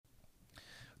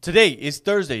Today is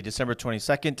Thursday, December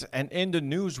 22nd, and in the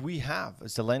news we have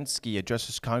Zelensky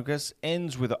addresses Congress,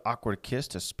 ends with an awkward kiss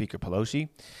to Speaker Pelosi.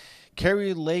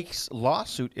 Kari Lake's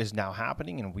lawsuit is now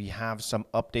happening, and we have some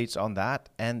updates on that.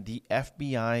 And the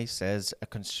FBI says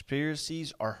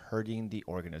conspiracies are hurting the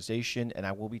organization, and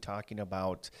I will be talking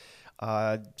about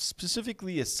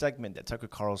specifically a segment that Tucker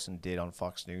Carlson did on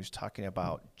Fox News talking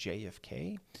about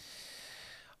JFK.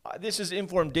 This is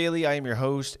Inform Daily. I am your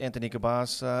host, Anthony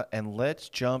Cabasa, and let's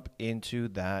jump into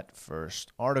that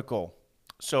first article.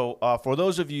 So, for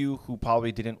those of you who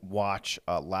probably didn't watch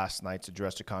last night's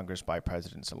address to Congress by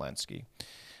President Zelensky,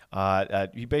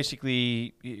 he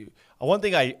basically, one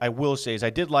thing I will say is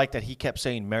I did like that he kept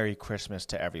saying Merry Christmas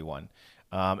to everyone.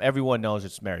 Everyone knows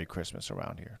it's Merry Christmas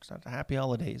around here. It's not Happy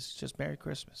Holidays, it's just Merry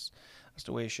Christmas. That's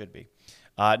the way it should be.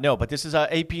 No, but this is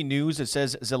AP News. It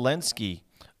says Zelensky.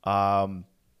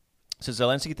 So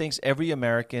Zelensky thanks every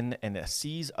American and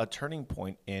sees a turning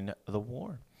point in the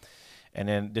war. And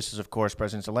then this is, of course,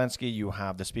 President Zelensky. You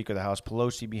have the Speaker of the House,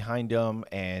 Pelosi, behind him,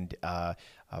 and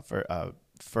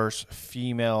first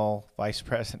female Vice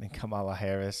President Kamala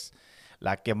Harris,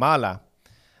 La Kamala.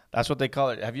 That's what they call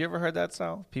it. Have you ever heard that,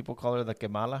 Sal? People call her the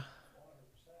Kamala.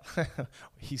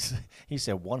 He said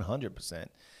 100%.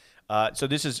 So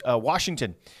this is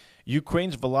Washington.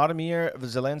 Ukraine's Volodymyr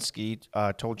Zelensky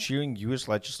told cheering U.S.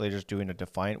 legislators during a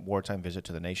defiant wartime visit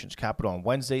to the nation's capital on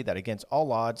Wednesday that against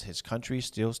all odds, his country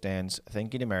still stands,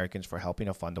 thanking Americans for helping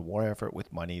to fund the war effort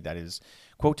with money that is,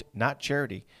 quote, not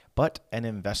charity, but an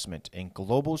investment in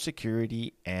global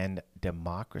security and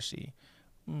democracy.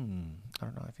 I don't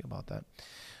know how I feel about that.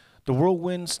 The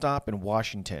whirlwind stop in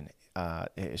Washington,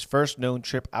 his first known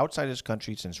trip outside his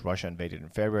country since Russia invaded in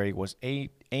February, was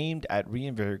aimed at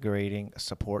reinvigorating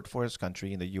support for his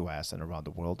country in the U.S. and around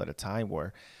the world at a time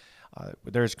where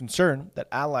there is concern that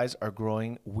allies are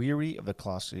growing weary of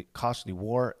the costly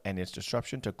war and its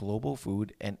disruption to global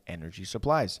food and energy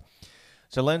supplies.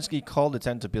 Zelensky called the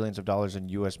tens of billions of dollars in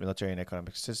U.S. military and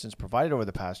economic assistance provided over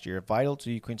the past year vital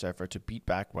to Ukraine's effort to beat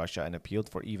back Russia and appealed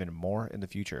for even more in the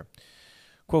future.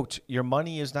 Quote, your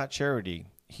money is not charity,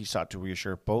 he sought to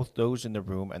reassure both those in the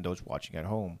room and those watching at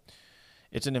home.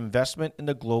 It's an investment in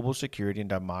the global security and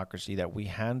democracy that we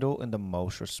handle in the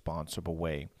most responsible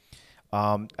way.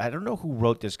 I don't know who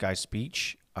wrote this guy's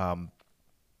speech, but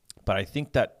I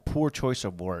think that poor choice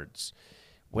of words.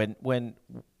 When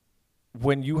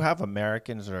you have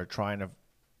Americans that are trying to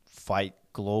fight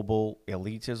global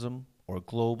elitism or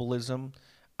globalism,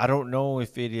 I don't know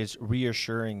if it is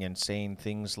reassuring and saying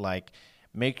things like,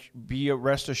 be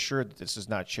rest assured that this is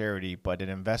not charity, but an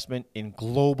investment in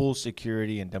global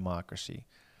security and democracy.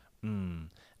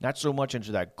 Not so much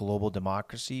into that global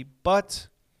democracy, but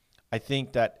I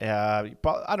think that,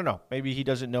 I don't know, maybe he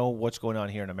doesn't know what's going on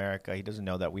here in America. He doesn't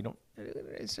know that we don't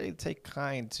take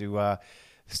kind to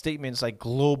statements like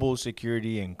global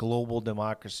security and global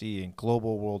democracy and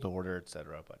global world order,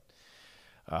 etc.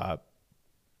 But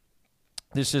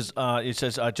this is, it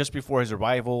says, just before his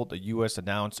arrival, the U.S.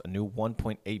 announced a new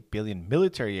 $1.8 billion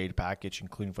military aid package,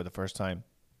 including for the first time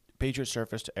Patriot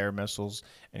surface-to-air missiles,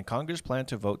 and Congress planned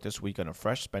to vote this week on a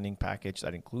fresh spending package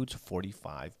that includes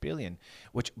 $45 billion,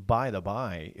 which, by the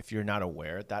by, if you're not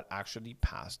aware, that actually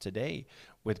passed today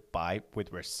with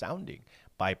resounding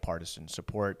bipartisan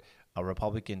support.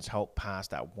 Republicans helped pass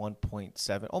that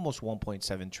almost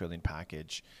 $1.7 trillion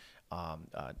package.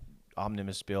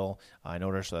 Omnibus bill in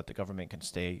order so that the government can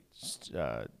stay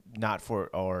not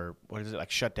for, or what is it, like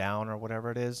shut down or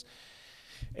whatever it is.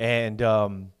 And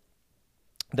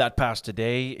that passed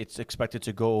today. It's expected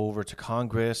to go over to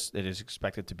Congress. It is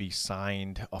expected to be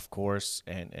signed, of course,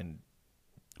 and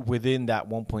within that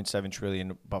 1.7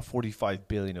 trillion, about 45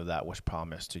 billion of that was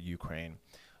promised to Ukraine.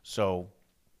 So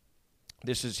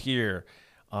this is here.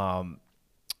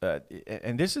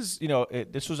 And this is,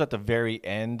 this was at the very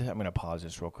end. I'm going to pause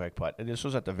this real quick, but this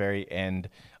was at the very end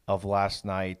of last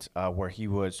night where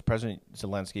President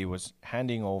Zelensky was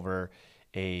handing over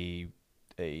a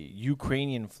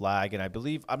Ukrainian flag. And I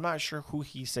believe, I'm not sure who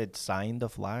he said signed the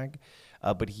flag,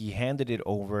 but he handed it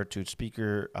over to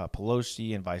Speaker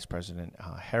Pelosi and Vice President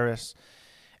Harris.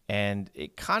 And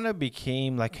it kind of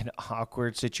became like an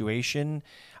awkward situation.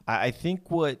 I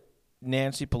think what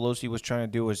Nancy Pelosi was trying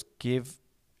to do was give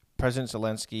President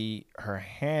Zelensky her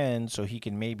hand so he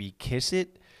can maybe kiss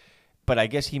it, but I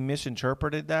guess he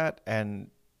misinterpreted that and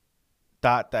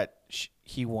thought that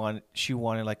she wanted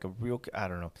like a real, I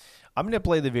don't know. I'm going to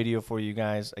play the video for you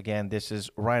guys. Again, this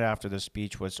is right after the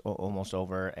speech was almost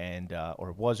over and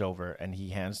or was over, and he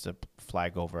hands the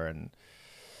flag over and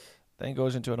then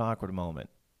goes into an awkward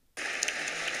moment.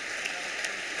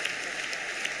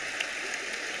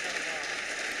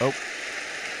 Oh,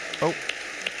 Oh,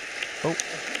 oh.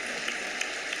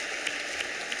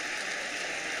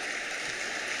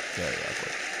 Very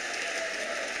awkward.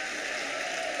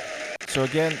 So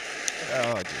again,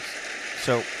 oh, jeez.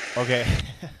 So, okay.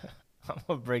 I'm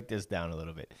going to break this down a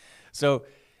little bit. So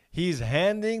he's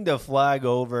handing the flag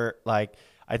over. Like,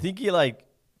 I think he, like,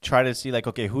 tried to see, like,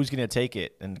 okay, who's going to take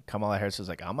it? And Kamala Harris is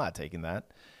like, I'm not taking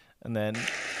that. And then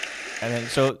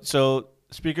so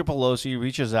Speaker Pelosi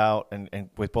reaches out and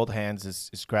with both hands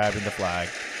is grabbing the flag.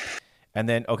 And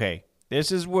then, okay,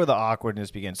 this is where the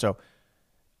awkwardness begins. So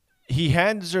he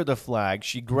hands her the flag.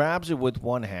 She grabs it with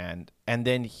one hand. And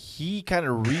then he kind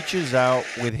of reaches out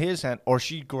with his hand. Or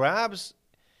she grabs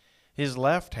his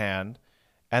left hand.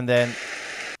 And then,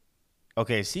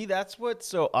 okay, see, that's what's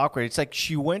so awkward. It's like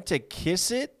she went to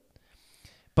kiss it.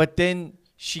 But then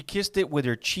she kissed it with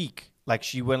her cheek. Like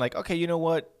she went like, okay, you know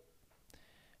what?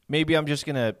 Maybe I'm just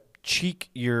going to cheek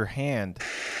your hand.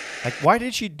 Like, why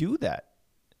did she do that?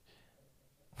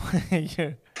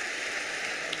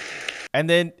 And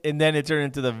then it turned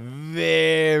into the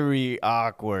very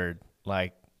awkward,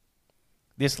 like,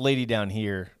 this lady down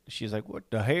here, she's like,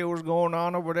 what the hell is going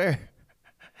on over there?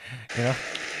 You know?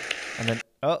 And then,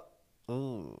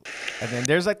 ooh. And then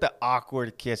there's like the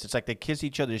awkward kiss. It's like they kiss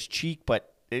each other's cheek,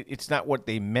 but it's not what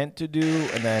they meant to do.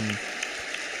 And then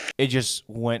it just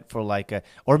went for like a,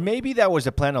 or maybe that was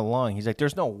the plan along. He's like,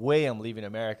 there's no way I'm leaving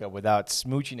America without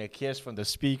smooching a kiss from the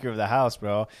Speaker of the House,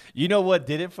 bro. You know what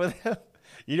did it for them?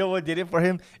 You know what did it for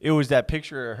him? It was that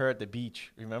picture of her at the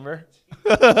beach. Remember?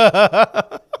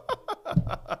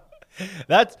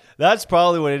 That's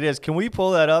probably what it is. Can we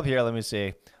pull that up here? Let me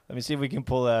see. Let me see if we can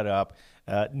pull that up.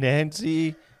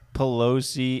 Nancy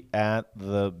Pelosi at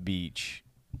the beach.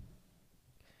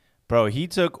 Bro, he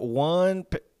took one.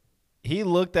 He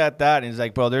looked at that and he's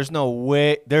like, bro, there's no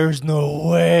way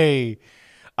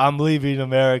I'm leaving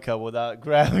America without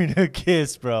grabbing a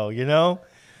kiss, bro. You know?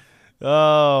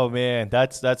 Oh man,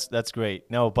 that's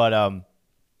great. No, but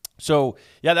so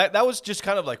yeah, that was just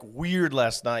kind of like weird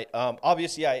last night.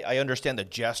 Obviously, I understand the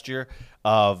gesture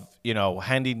of, you know,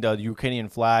 handing the Ukrainian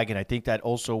flag, and I think that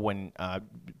also when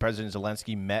President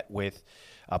Zelensky met with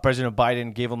President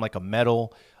Biden, gave him like a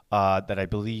medal that I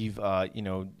believe you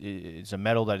know, is a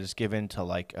medal that is given to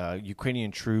like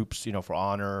Ukrainian troops, you know, for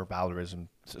honor, valorism,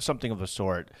 something of the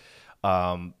sort.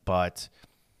 But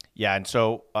yeah, and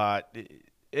so.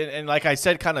 And like I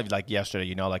said, kind of like yesterday,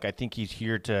 you know, like I think he's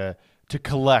here to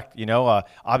collect, you know.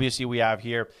 Obviously, we have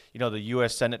here, you know, the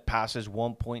U.S. Senate passes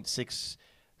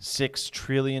 $1.66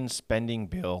 trillion spending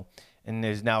bill and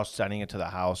is now sending it to the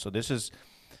House. So this is,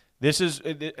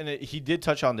 and he did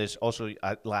touch on this also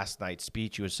at last night's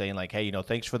speech. He was saying like, hey, you know,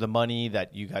 thanks for the money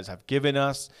that you guys have given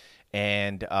us.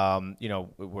 And, you know,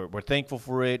 we're thankful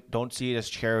for it. Don't see it as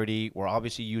charity. We're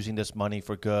obviously using this money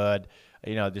for good.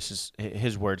 You know, this is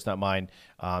his words, not mine.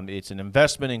 It's an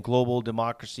investment in global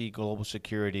democracy, global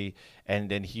security. And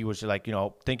then he was like, you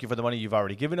know, thank you for the money you've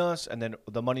already given us. And then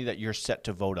the money that you're set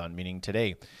to vote on, meaning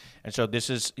today. And so this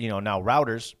is, you know, now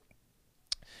Reuters.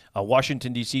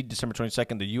 Washington, D.C., December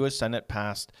 22nd, the U.S. Senate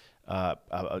passed a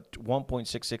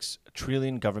 $1.66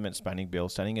 trillion government spending bill,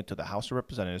 sending it to the House of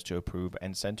Representatives to approve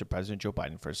and send to President Joe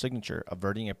Biden for a signature,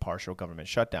 averting a partial government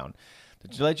shutdown.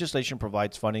 The legislation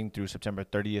provides funding through September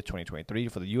 30th, 2023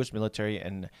 for the U.S. military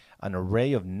and an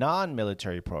array of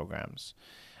non-military programs.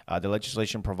 The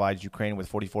legislation provides Ukraine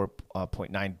with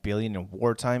 $44.9 billion in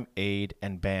wartime aid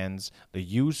and bans the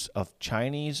use of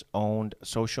Chinese-owned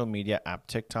social media app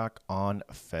TikTok on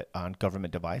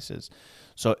government devices.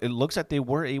 So it looks like they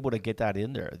were able to get that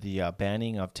in there, the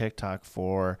banning of TikTok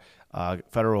for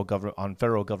federal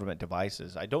government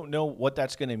devices. I don't know what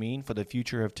that's going to mean for the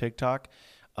future of TikTok.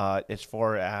 As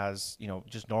far as, you know,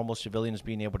 just normal civilians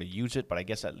being able to use it, but I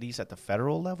guess at least at the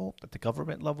federal level, at the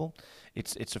government level,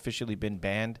 it's officially been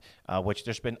banned. Which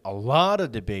there's been a lot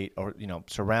of debate, or you know,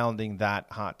 surrounding that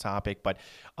hot topic. But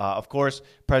of course,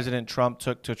 President Trump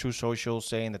took to Truth Social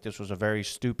saying that this was a very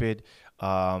stupid.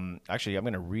 Actually, I'm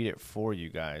going to read it for you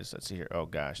guys. Let's see here. Oh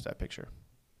gosh, that picture.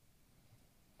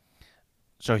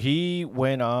 So he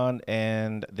went on,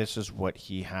 and this is what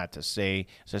he had to say.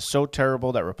 It says, so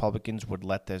terrible that Republicans would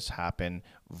let this happen.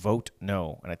 Vote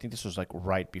no. And I think this was like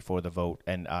right before the vote.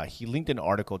 And he linked an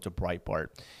article to Breitbart.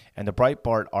 And the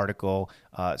Breitbart article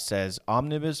says,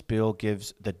 Omnibus bill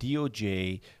gives the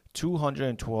DOJ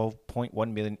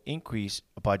 $212.1 million increase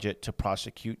budget to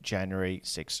prosecute January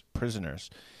 6 prisoners.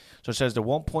 So it says the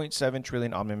 $1.7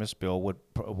 trillion omnibus bill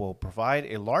will provide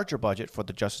a larger budget for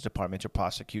the Justice Department to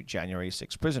prosecute January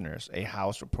 6 prisoners, a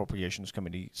House Appropriations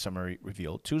Committee summary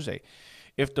revealed Tuesday.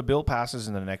 If the bill passes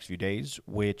in the next few days,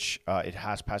 which it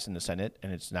has passed in the Senate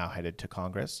and it's now headed to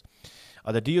Congress,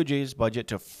 the DOJ's budget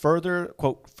to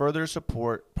further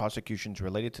support prosecutions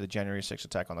related to the January 6th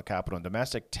attack on the Capitol and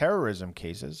domestic terrorism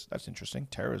cases, that's interesting,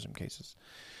 terrorism cases,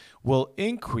 will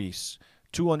increase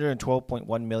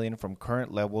 $212.1 million from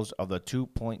current levels of the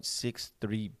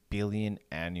 $2.63 billion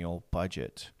annual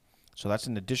budget. So that's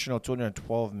an additional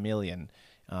 $212 million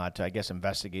to, I guess,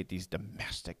 investigate these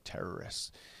domestic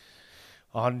terrorists.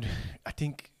 I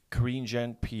think Karine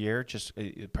Jean-Pierre, just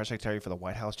press secretary for the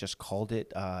White House, just called it,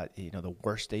 the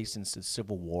worst day since the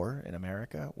Civil War in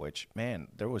America. Which, man,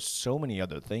 there was so many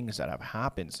other things that have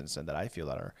happened since then that I feel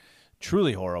that are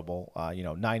truly horrible.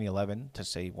 9/11, to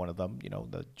say one of them.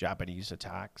 The Japanese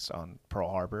attacks on Pearl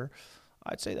Harbor.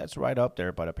 I'd say that's right up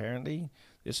there. But apparently,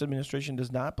 this administration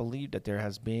does not believe that there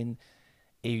has been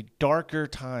a darker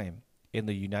time in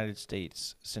the United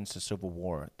States since the Civil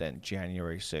War than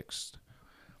January 6th.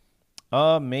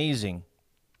 Amazing.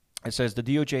 It says the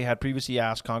DOJ had previously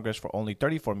asked Congress for only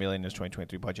 $34 million in its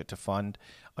 2023 budget to fund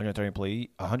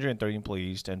 130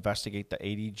 employees to investigate the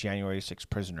 80 January 6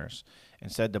 prisoners.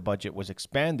 Instead, the budget was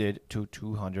expanded to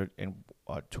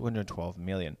 $212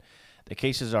 million. The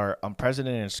cases are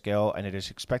unprecedented in scale, and it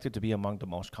is expected to be among the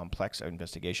most complex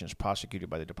investigations prosecuted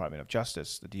by the Department of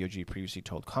Justice, the DOJ previously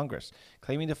told Congress,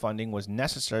 claiming the funding was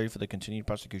necessary for the continued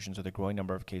prosecutions of the growing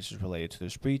number of cases related to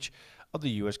this breach of the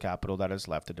U.S. Capitol that has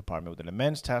left the department with an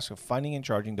immense task of finding and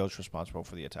charging those responsible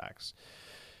for the attacks.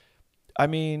 I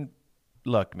mean,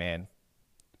 look, man,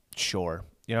 sure.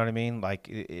 You know what I mean? Like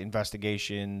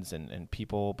investigations and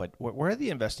people, but where are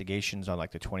the investigations on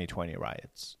like the 2020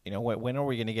 riots? When are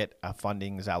we going to get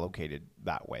fundings allocated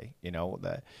that way?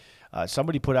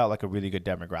 Somebody put out like a really good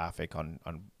demographic on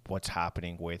what's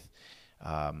happening with,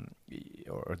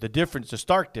 or the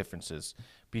stark differences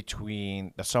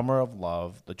between the Summer of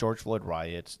Love, the George Floyd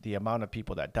riots, the amount of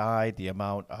people that died, the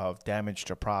amount of damage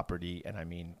to property, and I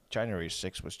mean January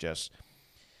 6th was just.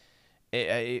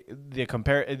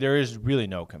 There is really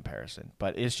no comparison,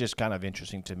 but it's just kind of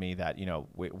interesting to me that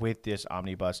with this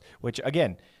omnibus, which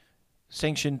again,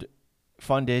 sanctioned,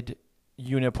 funded,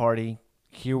 uniparty,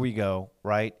 here we go,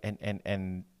 right?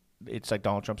 And it's like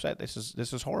Donald Trump said, this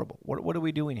is horrible. What are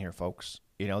we doing here, folks?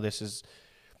 This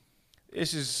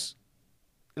is.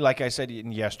 Like I said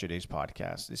in yesterday's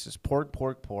podcast, this is pork.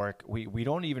 We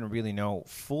don't even really know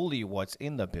fully what's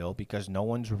in the bill because no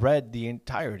one's read the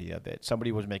entirety of it.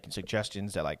 Somebody was making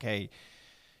suggestions that like, hey,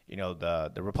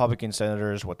 the Republican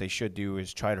senators, what they should do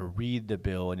is try to read the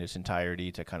bill in its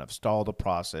entirety to kind of stall the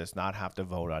process, not have to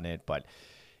vote on it. But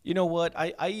you know what?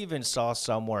 I even saw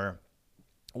somewhere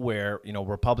where,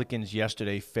 Republicans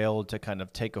yesterday failed to kind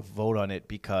of take a vote on it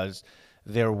because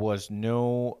there was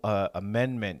no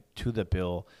amendment to the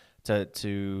bill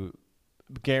to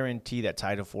guarantee that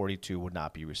Title 42 would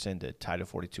not be rescinded. Title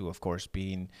 42, of course,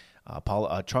 being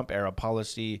a Trump-era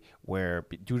policy where,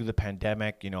 due to the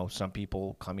pandemic, some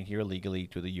people coming here illegally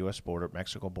to the U.S. border,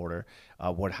 Mexico border,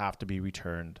 would have to be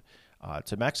returned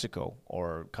to Mexico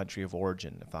or country of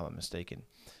origin, if I'm not mistaken.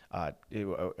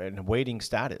 In waiting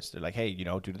status. They're like, hey,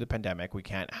 due to the pandemic, we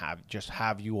can't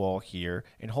have you all here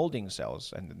in holding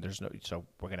cells, and so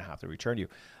we're going to have to return you.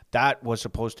 That was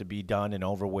supposed to be done and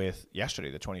over with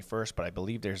yesterday, the 21st, but I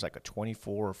believe there's like a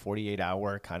 24 or 48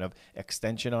 hour kind of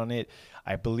extension on it.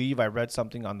 I believe I read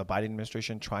something on the Biden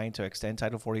administration trying to extend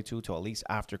Title 42 to at least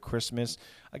after Christmas.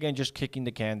 Again, just kicking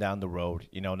the can down the road,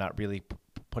 not really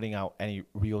putting out any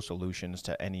real solutions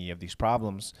to any of these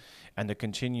problems. And the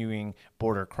continuing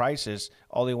border crisis,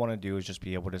 all they want to do is just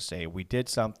be able to say, we did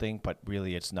something, but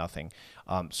really it's nothing.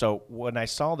 So when I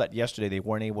saw that yesterday they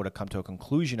weren't able to come to a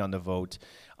conclusion on the vote,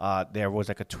 there was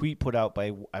like a tweet put out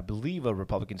by, I believe, a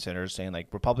Republican senator saying like,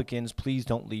 Republicans, please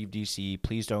don't leave D.C.,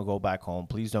 please don't go back home,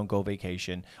 please don't go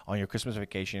vacation on your Christmas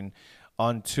vacation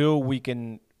until we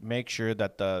can make sure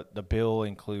that the bill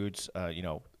includes,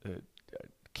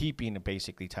 keeping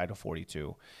basically Title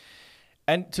 42.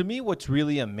 And to me, what's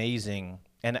really amazing,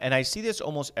 and I see this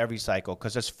almost every cycle,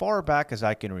 because as far back as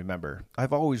I can remember,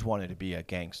 I've always wanted to be a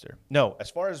gangster. No, as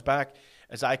far as back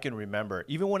as I can remember,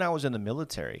 even when I was in the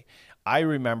military, I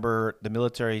remember the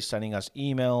military sending us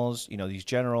emails, these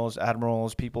generals,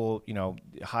 admirals, people,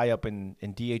 high up in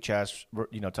DHS,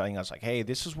 telling us like, hey,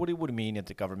 this is what it would mean if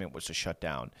the government was to shut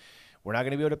down. We're not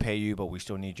going to be able to pay you, but we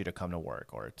still need you to come to work,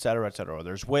 or et cetera, et cetera.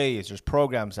 There's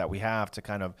programs that we have to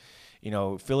kind of,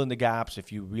 fill in the gaps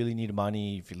if you really need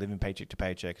money, if you're living paycheck to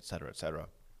paycheck, et cetera, et cetera.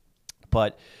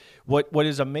 But what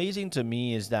is amazing to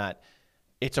me is that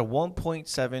it's a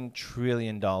 $1.7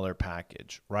 trillion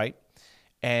package, right?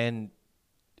 And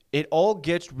it all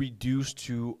gets reduced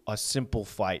to a simple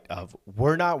fight of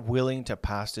we're not willing to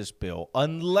pass this bill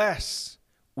unless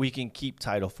we can keep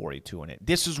Title 42 in it.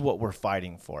 This is what we're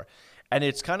fighting for. And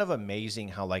it's kind of amazing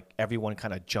how like everyone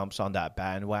kind of jumps on that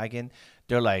bandwagon.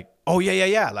 They're like, oh,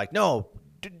 yeah. Like, no,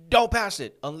 don't pass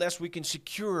it unless we can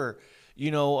secure,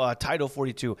 Title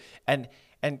 42. And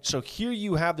so here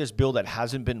you have this bill that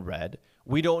hasn't been read.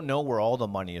 We don't know where all the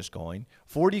money is going.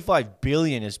 $45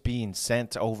 billion is being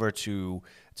sent over to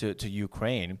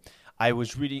Ukraine. I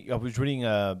was reading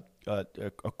a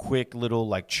quick little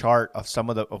like chart of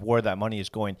of where that money is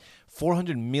going.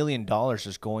 $400 million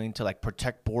is going to like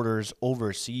protect borders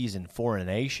overseas in foreign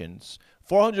nations.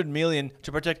 $400 million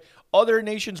to protect other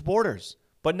nations' borders,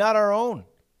 but not our own.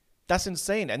 That's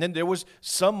insane. And then there was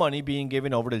some money being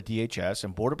given over to DHS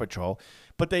and Border Patrol,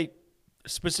 but they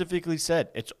specifically said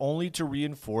it's only to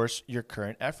reinforce your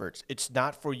current efforts. It's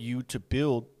not for you to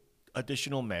build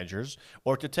additional measures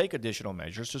or to take additional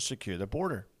measures to secure the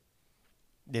border.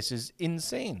 This is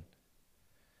insane.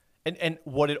 And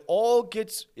what it all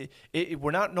gets,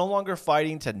 we're no longer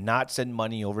fighting to not send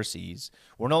money overseas.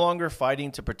 We're no longer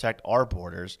fighting to protect our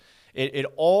borders. It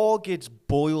all gets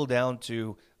boiled down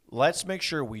to let's make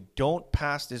sure we don't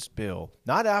pass this bill,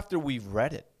 not after we've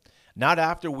read it, not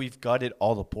after we've gutted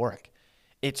all the pork.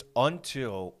 It's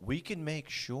until we can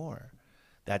make sure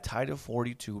that Title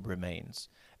 42 remains.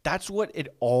 That's what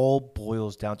it all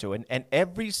boils down to. And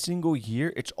every single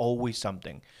year, it's always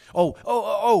something.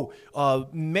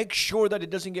 Make sure that it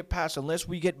doesn't get passed unless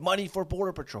we get money for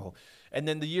Border Patrol. And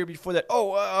then the year before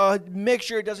that, make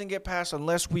sure it doesn't get passed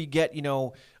unless we get,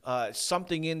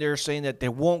 something in there saying that they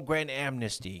won't grant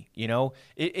amnesty.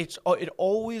 It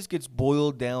always gets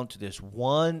boiled down to this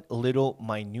one little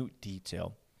minute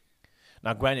detail.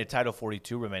 Now, granted, Title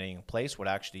 42 remaining in place would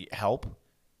actually help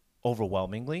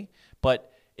overwhelmingly,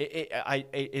 but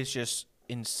it's just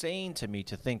insane to me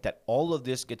to think that all of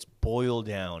this gets boiled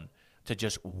down to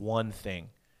just one thing.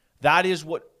 That is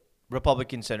what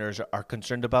Republican senators are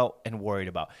concerned about and worried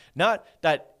about. Not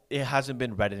that it hasn't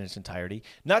been read in its entirety,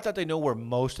 not that they know where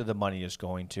most of the money is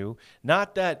going to,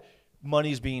 not that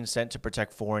money is being sent to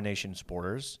protect foreign nations'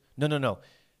 borders. No.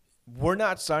 We're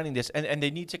not signing this, and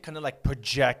they need to kind of like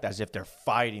project as if they're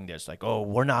fighting this, like, oh,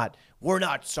 we're not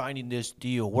signing this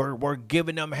deal. We're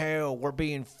giving them hell. We're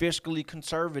being fiscally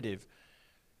conservative.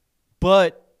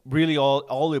 But really,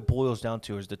 all it boils down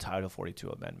to is the Title 42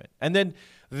 amendment, and then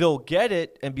they'll get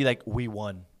it and be like, we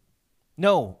won.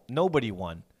 No, nobody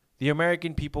won. The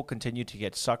American people continue to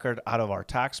get suckered out of our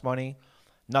tax money.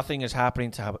 Nothing is happening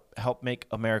to help make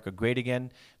America great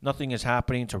again. Nothing is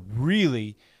happening to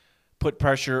really put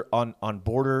pressure on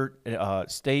border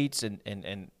states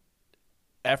and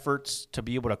efforts to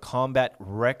be able to combat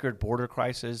record border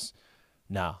crisis.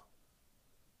 Nah.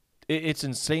 It's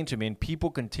insane to me, and people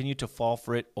continue to fall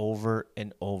for it over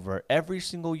and over. Every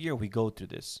single year we go through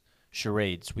this.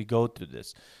 Charades. We go through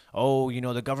this. Oh,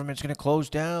 the government's going to close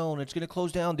down. It's going to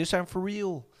close down. This time for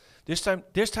real. This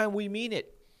time we mean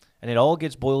it. And it all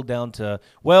gets boiled down to,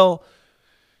 well,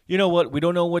 you know what? We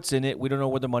don't know what's in it. We don't know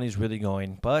where the money's really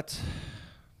going. But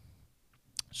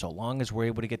so long as we're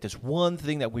able to get this one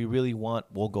thing that we really want,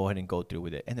 we'll go ahead and go through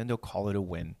with it. And then they'll call it a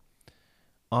win.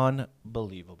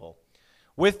 Unbelievable.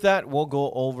 With that, we'll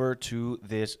go over to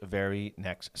this very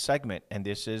next segment. And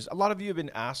this is, a lot of you have been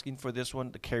asking for this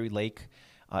one, the Kari Lake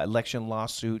election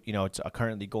lawsuit. It's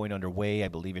currently going underway. I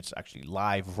believe it's actually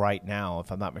live right now,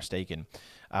 if I'm not mistaken.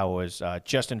 I was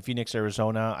just in Phoenix,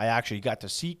 Arizona. I actually got to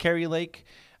see Kari Lake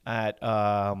at,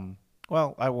 I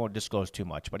won't disclose too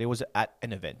much, but it was at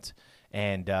an event.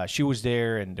 And she was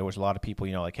there, and there was a lot of people,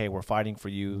 like, hey, we're fighting for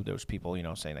you. There was people,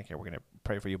 saying, like, hey, we're going to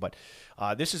pray for you. But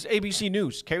this is ABC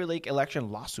News. Kari Lake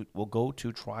election lawsuit will go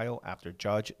to trial after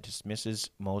judge dismisses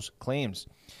most claims.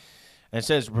 And it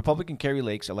says Republican Kari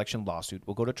Lake's election lawsuit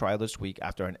will go to trial this week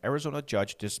after an Arizona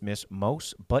judge dismissed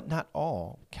most, but not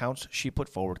all, counts she put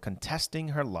forward contesting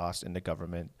her loss in the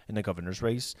governor's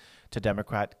race to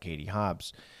Democrat Katie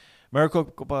Hobbs.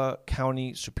 Maricopa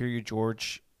County Superior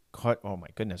George, oh my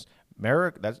goodness,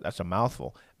 that's a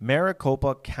mouthful.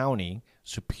 Maricopa County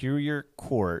Superior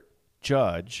Court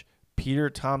Judge Peter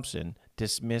Thompson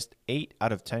dismissed 8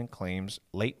 out of 10 claims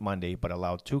late Monday, but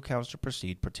allowed 2 counts to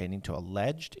proceed pertaining to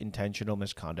alleged intentional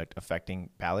misconduct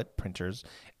affecting ballot printers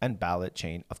and ballot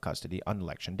chain of custody on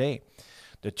Election Day.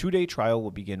 The 2-day trial will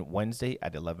begin Wednesday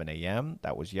at 11 a.m.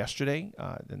 That was yesterday,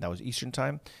 and that was Eastern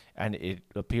time, and it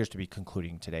appears to be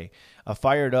concluding today. A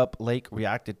fired up Lake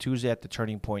reacted Tuesday at the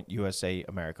Turning Point USA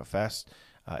America Fest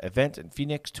event in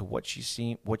Phoenix to what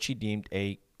she deemed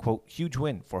a, quote, huge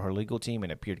win for her legal team,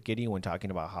 and appeared giddy when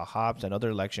talking about how Hobbs and other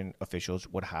election officials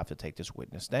would have to take this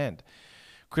witness stand.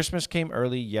 Christmas came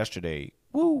early yesterday.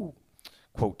 Woo!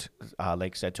 Quote,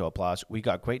 Lake said to Applause, "We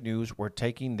got great news. We're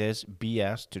taking this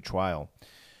BS to trial."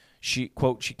 She,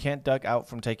 quote, "She can't duck out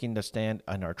from taking the stand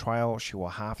in our trial. She will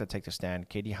have to take the stand.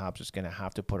 Katie Hobbs is going to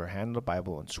have to put her hand on the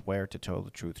Bible and swear to tell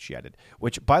the truth," she added.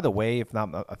 Which, by the way, if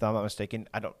I'm not mistaken,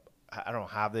 I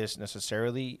don't have this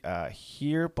necessarily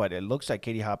here, but it looks like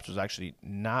Katie Hobbs was actually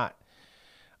not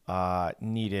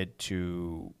needed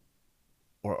to,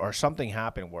 or something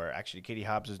happened where actually Katie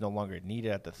Hobbs is no longer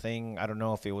needed at the thing. I don't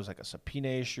know if it was like a subpoena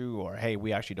issue or, hey,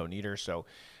 we actually don't need her. So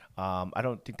I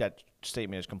don't think that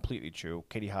statement is completely true.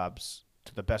 Katie Hobbs,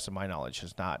 to the best of my knowledge,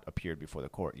 has not appeared before the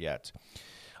court yet.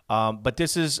 But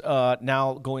this is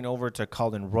now going over to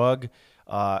Colin Rugg.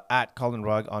 At Colin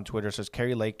Rugg on Twitter says,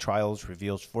 Kari Lake trials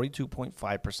reveals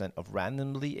 42.5% of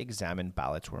randomly examined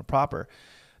ballots were improper.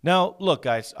 Now, look,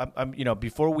 guys, I'm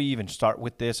before we even start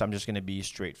with this, I'm just going to be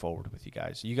straightforward with you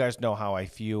guys. You guys know how I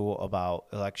feel about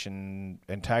election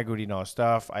integrity and all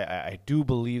stuff. I do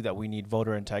believe that we need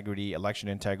voter integrity, election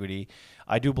integrity.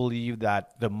 I do believe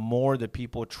that the more the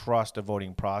people trust the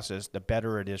voting process, the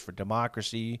better it is for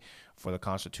democracy, for the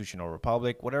constitutional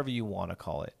republic, whatever you want to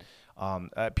call it.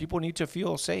 People need to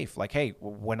feel safe. Like, hey,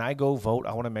 when I go vote,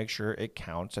 I want to make sure it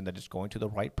counts and that it's going to the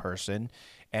right person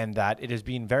and that it is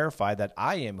being verified that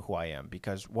I am who I am.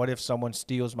 Because what if someone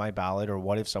steals my ballot, or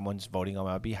what if someone's voting on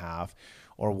my behalf,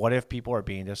 or what if people are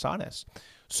being dishonest?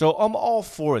 So I'm all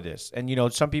for this. And,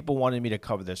 some people wanted me to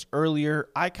cover this earlier.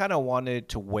 I kind of wanted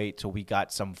to wait till we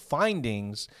got some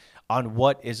findings on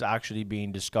what is actually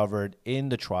being discovered in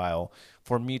the trial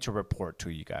for me to report to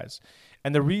you guys.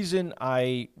 And the reason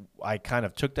I kind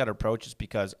of took that approach is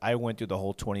because I went through the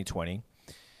whole 2020.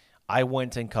 I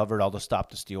went and covered all the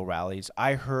Stop the Steal rallies.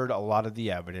 I heard a lot of the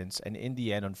evidence, and in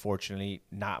the end, unfortunately,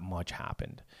 not much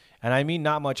happened. And I mean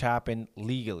not much happened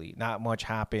legally. Not much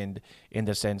happened in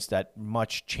the sense that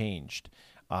much changed.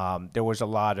 There was a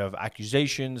lot of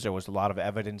accusations. There was a lot of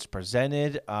evidence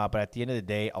presented. But at the end of the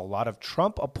day, a lot of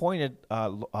Trump-appointed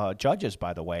judges,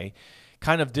 by the way,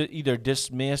 kind of either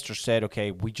dismissed or said, okay,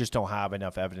 we just don't have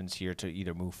enough evidence here to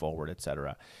either move forward,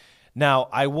 etc. Now,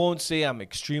 I won't say I'm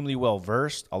extremely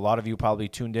well-versed. A lot of you probably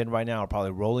tuned in right now are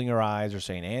probably rolling your eyes or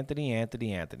saying, Anthony,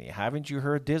 haven't you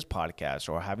heard this podcast,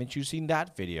 or haven't you seen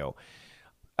that video?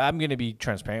 I'm going to be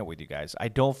transparent with you guys. I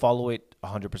don't follow it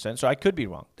 100%, so I could be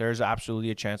wrong. There's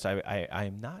absolutely a chance I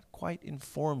am not quite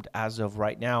informed as of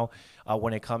right now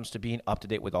when it comes to being up to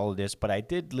date with all of this, but I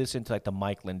did listen to the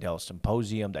Mike Lindell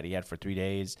symposium that he had for 3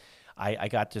 days. I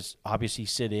got to obviously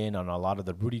sit in on a lot of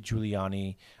the Rudy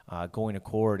Giuliani going to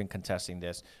court and contesting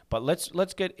this. But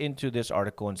let's get into this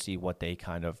article and see what they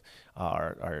kind of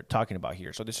are talking about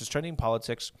here. So this is Trending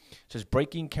Politics. It says,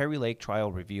 breaking Kari Lake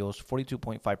trial reveals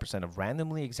 42.5% of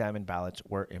randomly examined ballots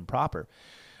were improper.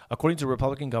 According to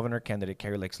Republican governor candidate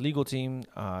Kari Lake's legal team,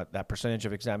 that percentage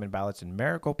of examined ballots in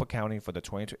Maricopa County for the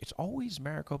 2020, it's always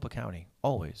Maricopa County,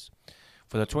 always,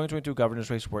 for the 2022 governor's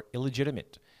race were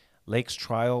illegitimate. Lake's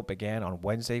trial began on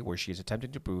Wednesday, where she is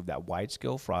attempting to prove that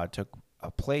wide-scale fraud took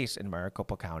place in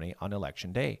Maricopa County on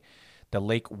Election Day. The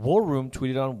Lake War Room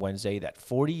tweeted on Wednesday that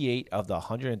 48 of the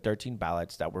 113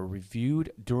 ballots that were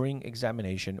reviewed during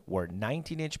examination were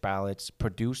 19-inch ballots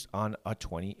produced on a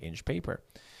 20-inch paper.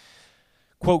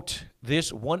 Quote,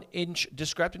 this 1-inch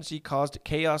discrepancy caused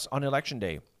chaos on Election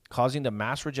Day, causing the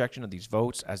mass rejection of these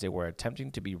votes as they were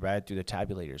attempting to be read through the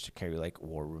tabulators, the Kari Lake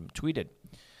War Room tweeted.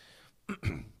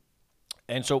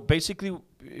 And so basically,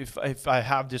 if I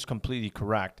have this completely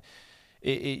correct,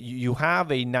 you have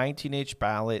a 19-inch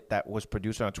ballot that was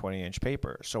produced on a 20-inch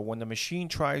paper. So when the machine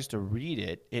tries to read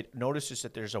it, it notices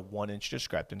that there's a 1-inch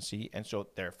discrepancy, and so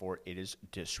therefore it is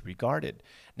disregarded.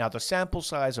 Now, the sample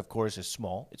size, of course, is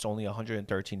small. It's only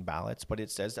 113 ballots, but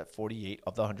it says that 48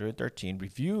 of the 113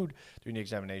 reviewed during the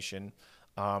examination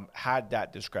had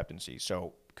that discrepancy.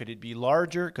 So could it be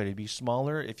larger? Could it be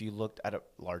smaller if you looked at a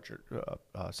larger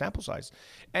sample size?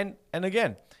 And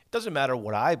again, it doesn't matter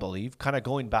what I believe, kind of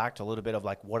going back to a little bit of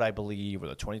like what I believe or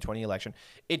the 2020 election.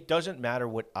 It doesn't matter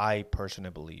what I personally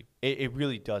believe. It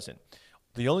really doesn't.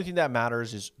 The only thing that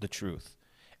matters is the truth.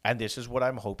 And this is what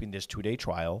I'm hoping this 2-day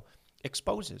trial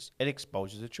exposes. It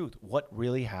exposes the truth. What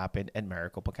really happened in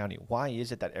Maricopa County? Why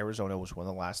is it that Arizona was one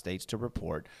of the last states to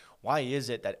report? Why is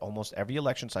it that almost every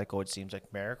election cycle, it seems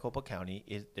like Maricopa County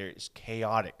is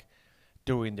chaotic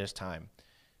during this time?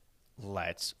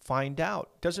 Let's find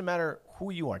out. Doesn't matter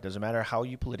who you are. Doesn't matter how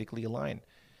you politically align.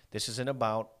 This isn't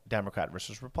about Democrat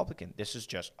versus Republican. This is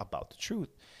just about the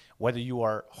truth. Whether you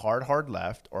are hard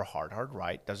left or hard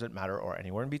right, doesn't matter, or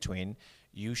anywhere in between,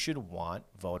 you should want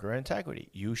voter integrity.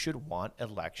 You should want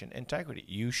election integrity.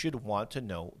 You should want to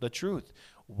know the truth.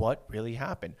 What really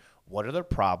happened? What are the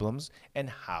problems and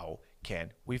how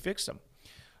can we fix them?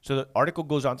 So the article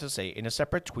goes on to say, in a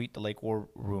separate tweet, the Lake War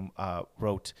Room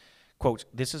wrote, quote,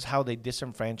 "This is how they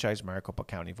disenfranchised Maricopa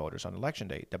County voters on election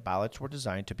day. The ballots were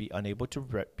designed to be unable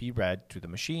to be read through the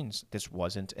machines. This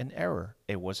wasn't an error.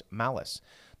 It was malice.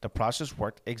 The process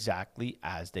worked exactly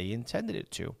as they intended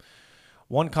it to."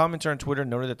 One commenter on Twitter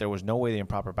noted that there was no way the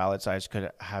improper ballot size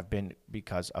could have been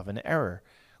because of an error.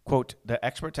 Quote, "The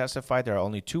expert testified there are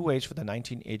only two ways for the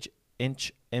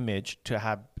 19-inch image to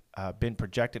have been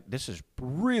projected." This is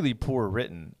really poor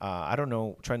written. I don't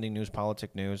know, trending news,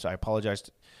 politic news. I apologize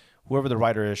to whoever the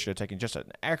writer is. Should have taken just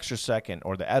an extra second,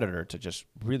 or the editor, to just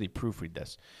really proofread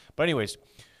this. But anyways,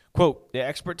 quote, "The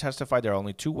expert testified there are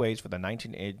only two ways for the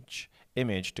 19-inch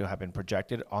image to have been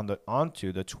projected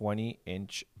onto the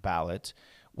 20-inch ballot,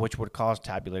 which would cause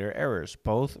tabulator errors.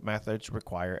 Both methods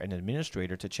require an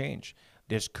administrator to change.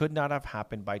 This could not have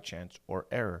happened by chance or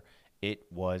error. It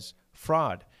was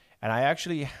fraud." And I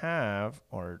actually have,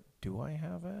 or do I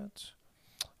have it?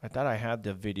 I thought I had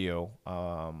the video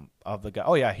of the guy.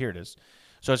 Oh, yeah, here it is.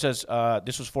 So it says,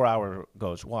 this was 4 hours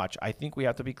ago. Watch. "I think we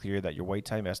have to be clear that your wait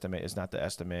time estimate is not the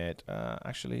estimate."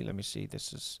 Actually, let me see.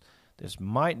 This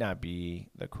might not be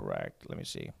the correct. Let me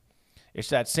see. It's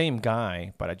that same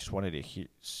guy, but I just wanted to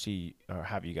see or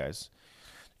have you guys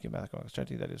give back the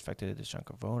strategy that is affected this chunk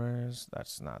of voters.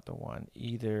 That's not the one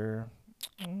either.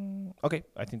 Okay,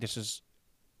 I think this is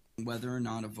whether or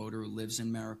not a voter lives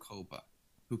in Maricopa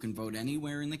who can vote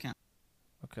anywhere in the county.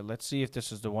 Okay, let's see if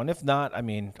this is the one. If not, I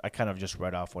mean, I kind of just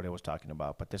read off what it was talking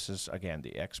about, but this is, again,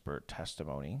 the expert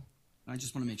testimony. I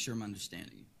just want to make sure I'm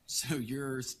understanding you. So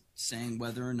you're saying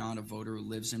whether or not a voter who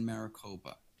lives in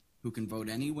Maricopa who can vote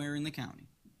anywhere in the county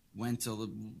went to a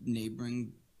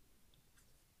neighboring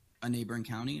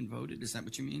county and voted? Is that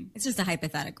what you mean? It's just a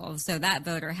hypothetical. So that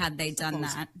voter, had they done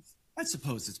that. I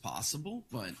suppose it's possible,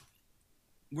 but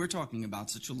we're talking about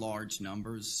such large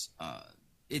numbers.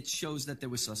 It shows that there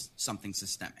was something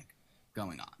systemic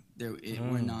going on.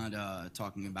 We're not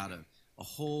talking about a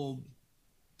whole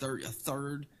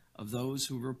third of those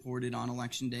who reported on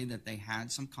election day that they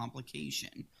had some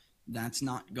complication. That's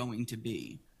not going to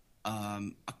be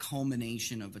a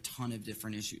culmination of a ton of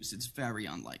different issues. It's very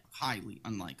unlikely, highly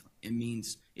unlikely.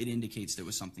 It indicates there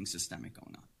was something systemic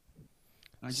going on.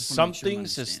 Something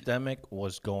systemic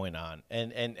was going on,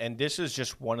 and this is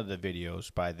just one of the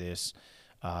videos by this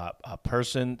a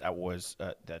person that was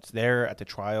that's there at the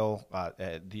trial.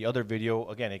 The other video,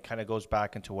 again, it kind of goes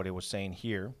back into what it was saying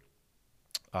here,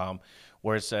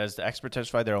 where it says the expert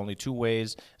testified there are only two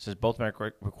ways. It says both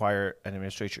require an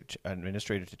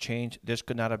administrator to change. This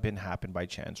could not have been happened by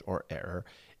chance or error.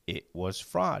 It was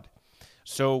fraud.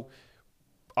 So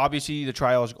obviously the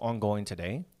trial is ongoing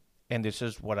today. And this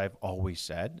is what I've always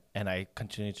said, and I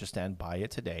continue to stand by it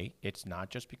today. It's not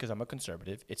just because I'm a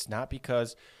conservative. It's not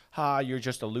because, you're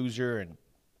just a loser and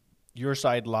your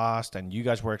side lost and you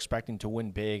guys were expecting to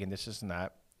win big and this and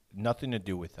that. Nothing to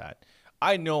do with that.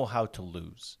 I know how to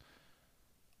lose.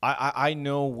 I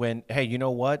know when, hey, you know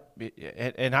what?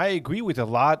 And I agree with a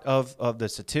lot of the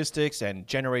statistics and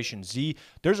Generation Z.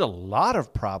 There's a lot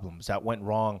of problems that went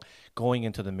wrong going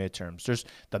into the midterms.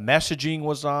 The messaging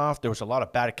was off. There was a lot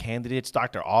of bad candidates.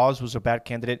 Dr. Oz was a bad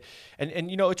candidate. And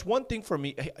you know, it's one thing for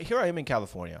me. Here I am in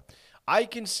California. I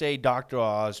can say Dr.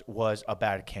 Oz was a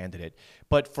bad candidate.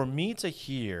 But for me to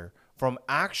hear from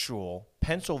actual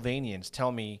Pennsylvanians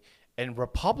tell me, and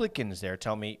Republicans there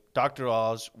tell me, Dr.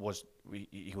 Oz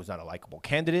he was not a likable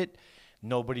candidate.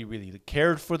 Nobody really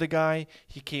cared for the guy.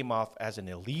 He came off as an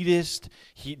elitist.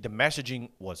 The messaging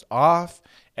was off.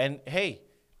 And hey,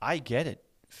 I get it.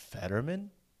 Fetterman?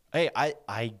 Hey,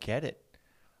 I get it.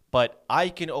 But I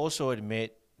can also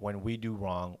admit when we do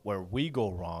wrong, where we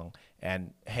go wrong.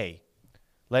 And hey,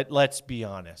 let's be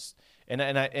honest. And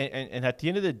at the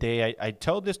end of the day, I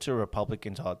tell this to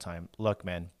Republicans all the time. Look,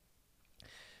 man,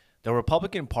 the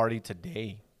Republican Party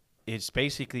today is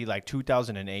basically like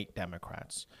 2008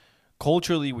 Democrats.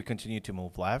 Culturally, we continue to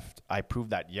move left. I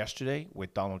proved that yesterday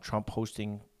with Donald Trump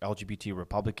hosting LGBT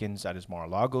Republicans at his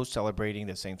Mar-a-Lago celebrating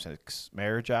the Same-Sex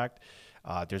Marriage Act.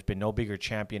 There's been no bigger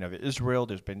champion of Israel.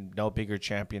 There's been no bigger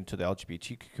champion to the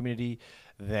LGBT community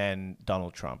than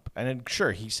Donald Trump. And then,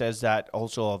 sure, he says that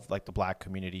also of like the black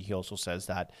community. He also says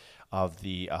that of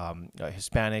the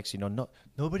Hispanics. You know,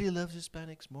 nobody loves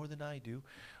Hispanics more than I do.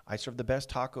 I serve the best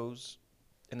tacos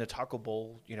in the taco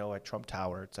bowl, you know, at Trump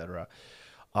Tower, et cetera.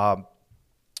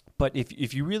 But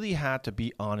if you really had to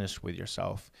be honest with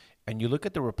yourself and you look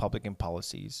at the Republican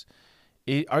policies,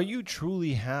 are you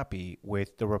truly happy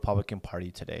with the Republican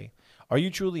Party today? Are you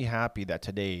truly happy that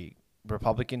today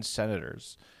Republican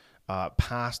senators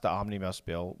passed the omnibus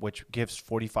bill, which gives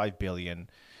 45 billion.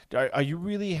 Are you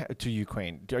really to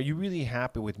Ukraine? Are you really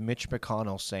happy with Mitch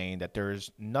McConnell saying that there is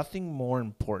nothing more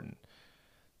important,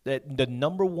 that the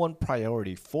number one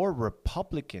priority for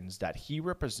Republicans that he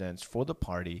represents for the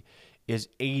party is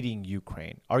aiding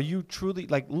Ukraine? Are you truly,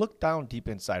 like, look down deep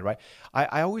inside, right?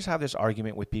 I always have this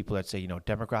argument with people that say,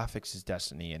 demographics is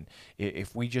destiny. And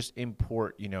if we just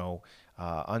import,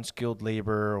 unskilled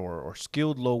labor or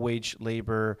skilled low wage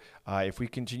labor, if we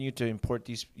continue to import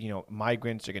these,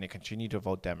 migrants are going to continue to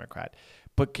vote Democrat.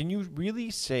 But can you really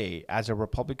say, as a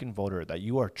Republican voter, that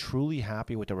you are truly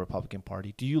happy with the Republican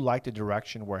Party? Do you like the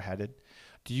direction we're headed?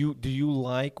 Do you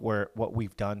like what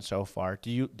we've done so far?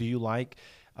 Do you like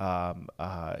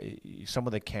some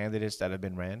of the candidates that have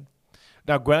been ran?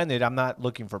 Now, granted, I'm not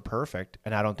looking for perfect,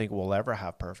 and I don't think we'll ever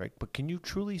have perfect. But can you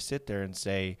truly sit there and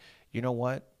say, you know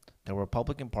what? The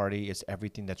Republican Party is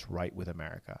everything that's right with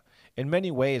America. In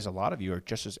many ways, a lot of you are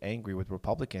just as angry with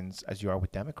Republicans as you are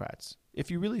with Democrats.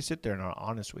 If you really sit there and are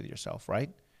honest with yourself,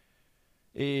 right?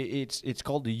 It's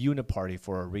called the Uniparty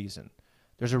for a reason.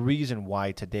 There's a reason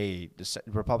why today the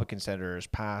Republican senators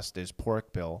passed this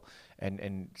pork bill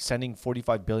and sending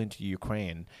 $45 billion to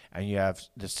Ukraine, and you have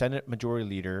the Senate Majority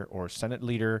Leader or Senate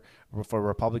Leader for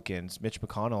Republicans, Mitch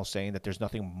McConnell, saying that there's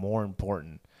nothing more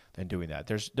important than doing that.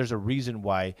 There's a reason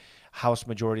why House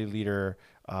Majority Leader,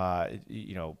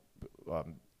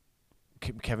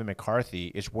 Kevin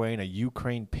McCarthy is wearing a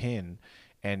Ukraine pin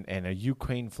and a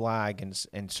Ukraine flag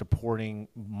and supporting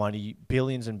money,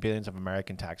 billions and billions of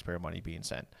American taxpayer money being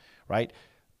sent, right?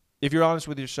 If you're honest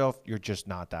with yourself, you're just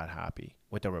not that happy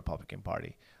with the Republican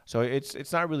Party. So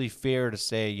it's not really fair to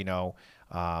say, they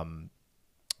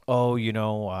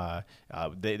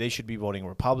should be voting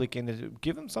Republican.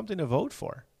 Give them something to vote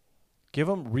for. Give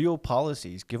them real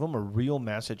policies. Give them a real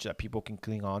message that people can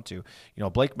cling on to.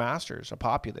 Blake Masters, a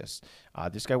populist.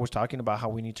 This guy was talking about how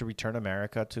we need to return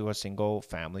America to a single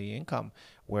family income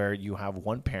where you have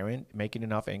one parent making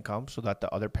enough income so that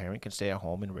the other parent can stay at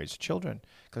home and raise children.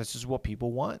 Because this is what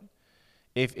people want.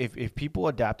 If people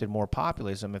adapted more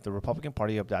populism, if the Republican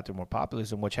Party adapted more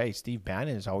populism, which, hey, Steve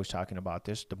Bannon is always talking about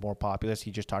this, the more populist,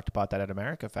 he just talked about that at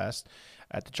America Fest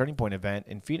at the Turning Point event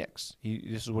in Phoenix.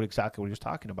 This is exactly what he was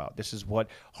talking about. This is what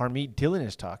Harmeet Dillon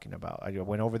is talking about. I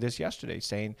went over this yesterday,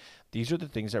 saying these are the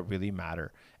things that really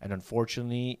matter. And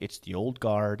unfortunately, it's the old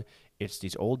guard. It's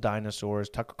these old dinosaurs.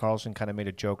 Tucker Carlson kind of made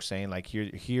a joke saying, like,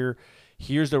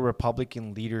 here's the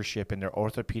Republican leadership in their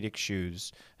orthopedic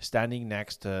shoes standing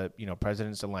next to,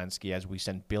 President Zelensky as we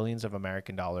send billions of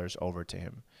American dollars over to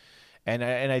him. And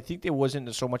I think it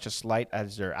wasn't so much a slight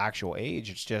as their actual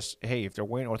age. It's just, hey, if they're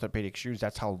wearing orthopedic shoes,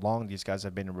 that's how long these guys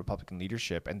have been in Republican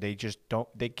leadership. And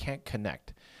they can't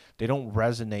connect. They don't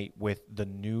resonate with the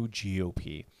new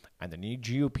GOP. And the new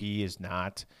GOP is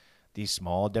not these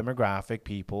small demographic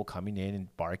people coming in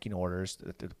and barking orders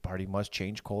that the party must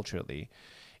change culturally.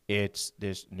 It's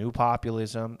this new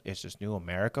populism. It's this new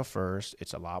America first.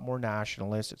 It's a lot more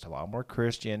nationalist. It's a lot more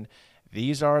Christian.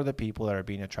 These are the people that are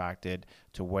being attracted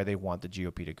to where they want the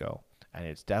GOP to go. And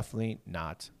it's definitely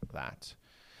not that.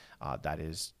 That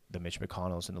is the Mitch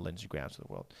McConnells and the Lindsey Grahams of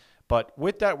the world. But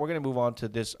with that, we're going to move on to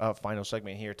this final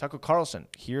segment here. Tucker Carlson,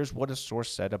 here's what a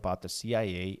source said about the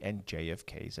CIA and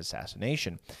JFK's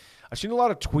assassination. I've seen a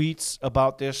lot of tweets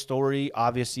about this story.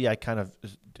 Obviously, I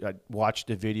watched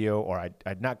the video, or I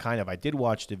did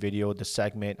watch the video, the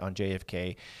segment on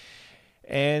JFK.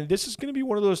 And this is going to be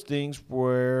one of those things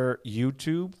where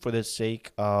YouTube, for the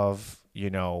sake of,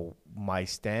 my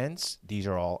stance, these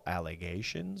are all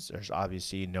allegations. There's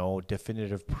obviously no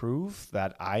definitive proof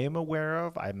that I am aware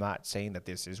of. I'm not saying that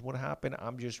this is what happened.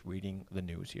 I'm just reading the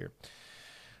news here.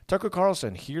 Tucker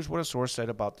Carlson, here's what a source said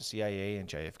about the CIA and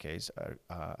JFK's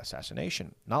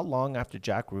assassination. Not long after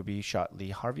Jack Ruby shot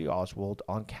Lee Harvey Oswald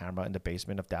on camera in the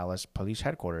basement of Dallas police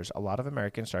headquarters, a lot of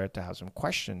Americans started to have some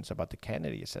questions about the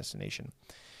Kennedy assassination.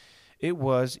 It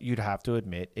was, you'd have to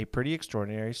admit, a pretty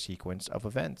extraordinary sequence of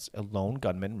events. A lone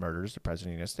gunman murders the President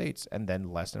of the United States, and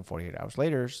then less than 48 hours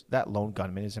later, that lone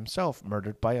gunman is himself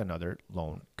murdered by another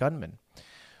lone gunman.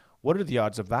 What are the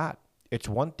odds of that? It's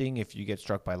one thing if you get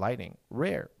struck by lightning.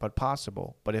 Rare, but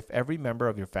possible. But if every member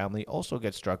of your family also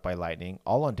gets struck by lightning,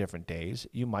 all on different days,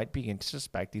 you might begin to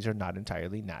suspect these are not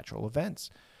entirely natural events.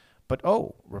 But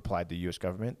oh, replied the U.S.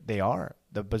 government, they are.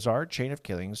 The bizarre chain of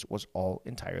killings was all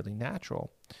entirely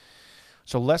natural.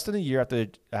 So less than a year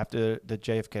after the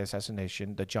JFK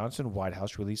assassination, the Johnson White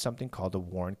House released something called the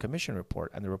Warren Commission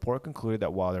Report, and the report concluded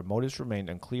that while their motives remained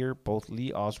unclear, both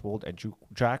Lee Oswald and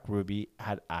Jack Ruby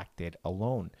had acted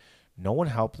alone. No one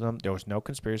helped them. There was no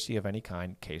conspiracy of any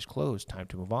kind. Case closed. Time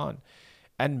to move on.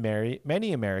 and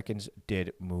many Americans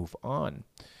did move on.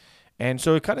 And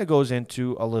so it kind of goes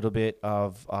into a little bit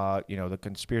of, the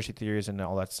conspiracy theories and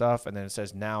all that stuff. And then it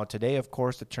says, now, today, of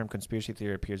course, the term conspiracy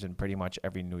theory appears in pretty much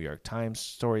every New York Times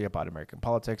story about American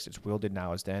politics. It's wielded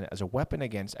now as then as a weapon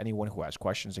against anyone who has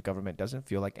questions the government doesn't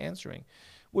feel like answering,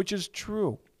 which is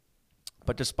true.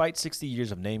 But despite 60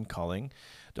 years of name calling,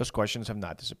 those questions have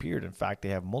not disappeared. In fact, they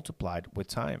have multiplied with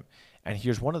time. And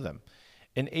here's one of them.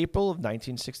 In April of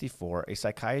 1964, a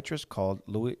psychiatrist called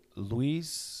Louis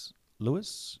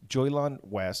Joylon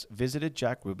West visited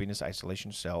Jack Ruby in his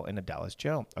isolation cell in a Dallas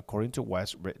jail. According to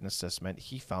West's written assessment,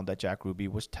 he found that Jack Ruby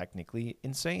was technically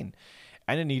insane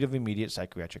and in need of immediate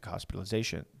psychiatric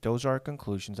hospitalization. Those are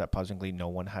conclusions that puzzlingly no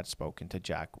one had spoken to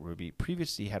Jack Ruby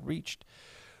previously had reached.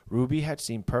 Ruby had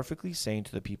seemed perfectly sane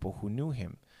to the people who knew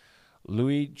him.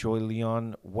 Louis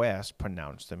Joylon West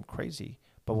pronounced them crazy.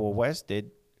 But what West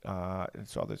did, and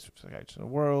saw this psychiatrist in the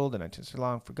world, and 1960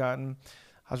 long forgotten,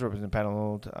 House of Representatives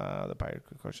paneled the prior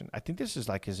question. I think this is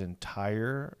like his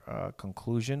entire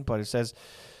conclusion, but it says,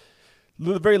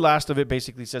 the very last of it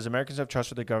basically says, Americans have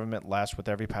trusted the government less with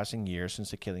every passing year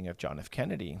since the killing of John F.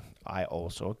 Kennedy. I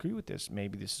also agree with this.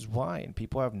 Maybe this is why. And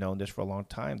people have known this for a long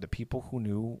time. The people who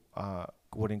knew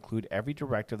would include every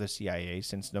director of the CIA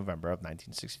since November of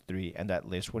 1963, and that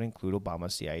list would include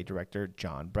Obama's CIA director,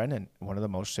 John Brennan, one of the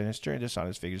most sinister and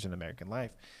dishonest figures in American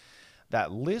life.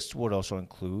 That list would also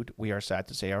include, we are sad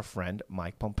to say, our friend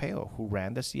Mike Pompeo, who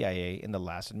ran the CIA in the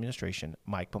last administration.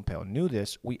 Mike Pompeo knew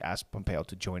this. We asked Pompeo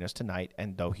to join us tonight,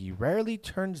 and though he rarely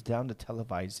turns down the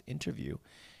televised interview,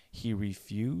 he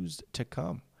refused to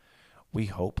come. We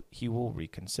hope he will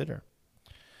reconsider.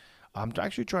 I'm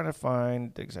actually trying to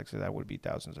find exactly, that would be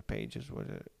thousands of pages. What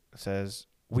it says.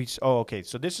 Okay.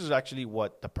 So this is actually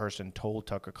what the person told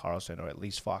Tucker Carlson, or at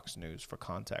least Fox News, for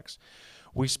context.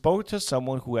 We spoke to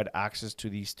someone who had access to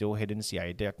these still hidden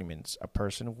CIA documents, a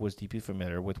person who was deeply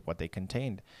familiar with what they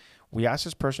contained. We asked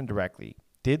this person directly,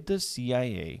 did the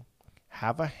CIA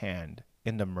have a hand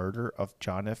in the murder of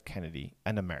John F. Kennedy,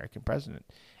 an American president?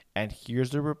 And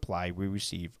here's the reply we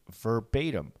received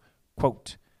verbatim,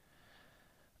 quote,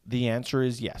 the answer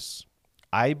is yes.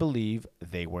 I believe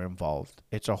they were involved.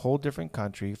 It's a whole different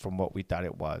country from what we thought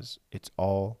it was. It's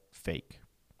all fake.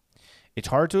 It's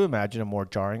hard to imagine a more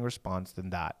jarring response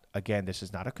than that. Again, this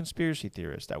is not a conspiracy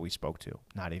theorist that we spoke to.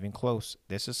 Not even close.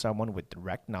 This is someone with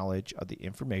direct knowledge of the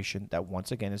information that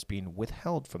once again is being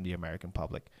withheld from the American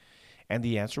public. And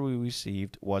the answer we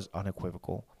received was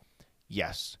unequivocal.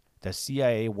 Yes, the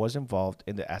CIA was involved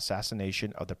in the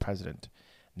assassination of the president.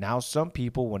 Now, some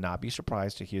people will not be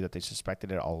surprised to hear that they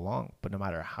suspected it all along, but no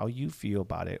matter how you feel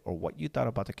about it or what you thought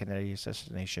about the Kennedy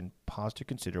assassination, pause to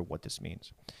consider what this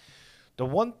means. The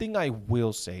one thing I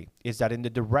will say is that in the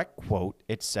direct quote,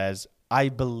 it says, I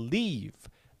believe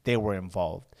they were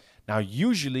involved. Now,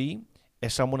 usually,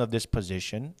 if someone of this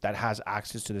position that has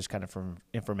access to this kind of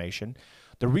information,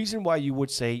 the reason why you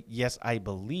would say, yes, I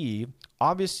believe,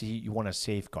 obviously, you want to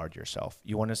safeguard yourself.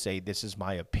 You want to say, this is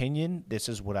my opinion. This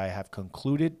is what I have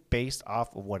concluded based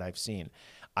off of what I've seen.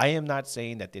 I am not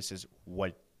saying that this is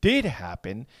what did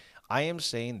happen. I am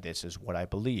saying this is what I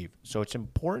believe. So it's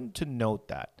important to note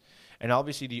that. And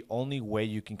obviously, the only way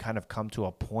you can kind of come to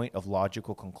a point of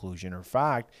logical conclusion or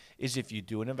fact is if you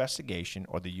do an investigation,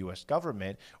 or the U.S.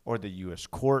 government or the U.S.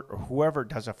 court or whoever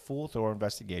does a full, thorough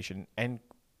investigation and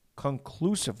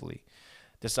conclusively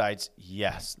decides,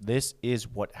 yes, this is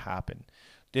what happened.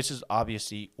 This is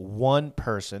obviously one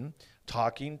person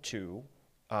talking to,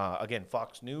 again,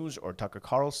 Fox News or Tucker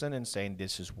Carlson and saying,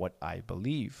 this is what I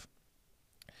believe.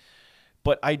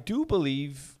 But I do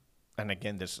believe, and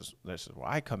again, this is where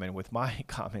I come in with my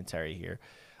commentary here.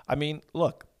 I mean,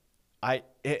 look, I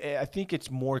think it's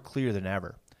more clear than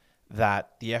ever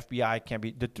that the FBI can't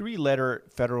be, the three-letter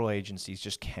federal agencies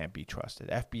just can't be trusted.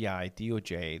 FBI,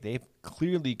 DOJ, they've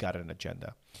clearly got an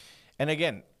agenda. And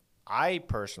again, I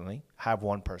personally have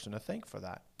one person to thank for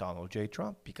that, Donald J.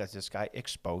 Trump, because this guy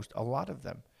exposed a lot of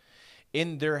them.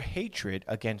 In their hatred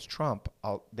against Trump,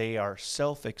 they are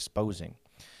self-exposing.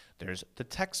 There's the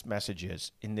text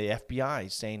messages in the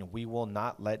FBI saying we will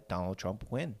not let Donald Trump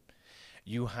win.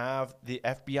 You have the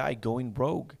FBI going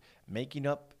rogue, making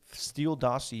up Steele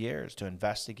dossiers to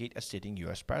investigate a sitting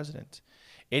U.S. president.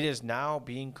 It is now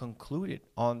being concluded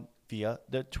via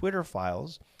the Twitter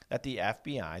files that the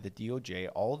FBI, the DOJ,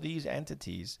 all these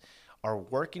entities are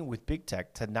working with big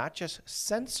tech to not just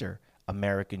censor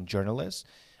American journalists,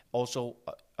 also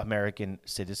American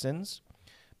citizens,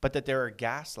 but that they are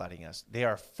gaslighting us. They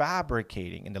are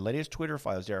fabricating, in the latest Twitter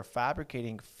files, they are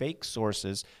fabricating fake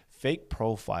sources, fake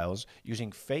profiles,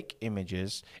 using fake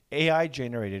images,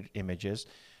 AI-generated images,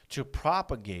 to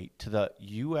propagate to the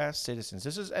U.S. citizens.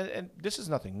 This is and this is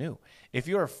nothing new. If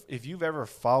you've ever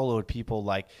followed people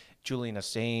like Julian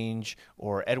Assange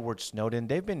or Edward Snowden,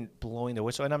 they've been blowing the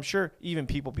whistle, and I'm sure even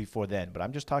people before then. But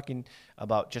I'm just talking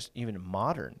about just even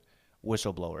modern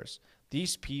whistleblowers.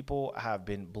 These people have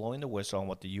been blowing the whistle on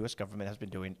what the U.S. government has been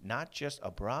doing, not just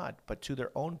abroad, but to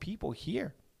their own people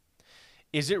here.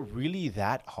 Is it really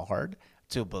that hard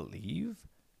to believe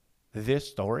this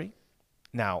story?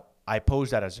 Now, I pose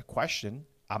that as a question.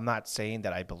 I'm not saying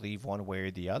that I believe one way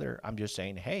or the other. I'm just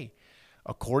saying, hey,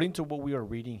 according to what we are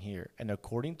reading here, and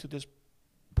according to this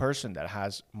person that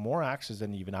has more access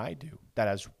than even I do, that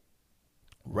has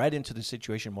read into the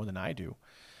situation more than I do,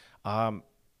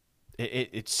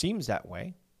 it seems that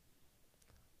way.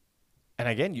 And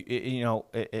again,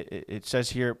 it says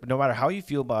here, no matter how you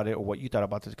feel about it or what you thought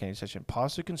about this Canadian session,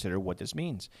 pause to consider what this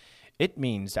means. It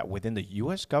means that within the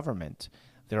U.S. government,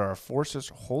 there are forces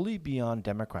wholly beyond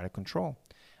democratic control.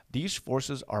 These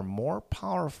forces are more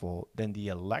powerful than the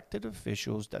elected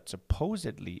officials that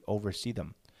supposedly oversee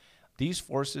them. These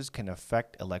forces can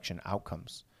affect election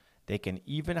outcomes. They can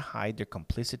even hide their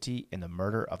complicity in the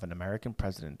murder of an American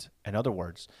president. In other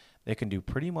words, they can do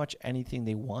pretty much anything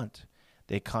they want.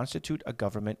 They constitute a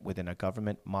government within a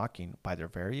government, mocking by their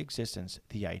very existence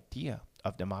the idea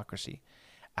of democracy.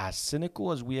 As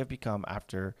cynical as we have become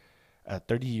after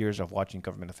 30 years of watching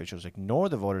government officials ignore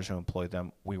the voters who employ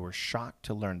them, we were shocked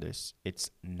to learn this. It's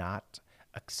not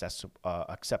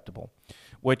acceptable,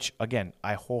 which, again,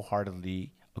 I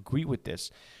wholeheartedly agree with this.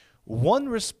 One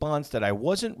response that I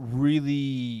wasn't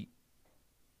really,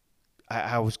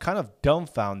 I was kind of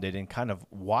dumbfounded in kind of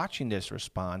watching this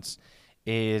response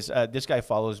is this guy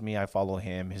follows me. I follow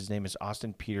him. His name is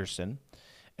Austin Peterson.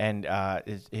 And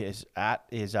is at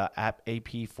AP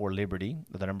for Liberty,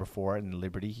 the number 4 in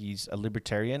Liberty. He's a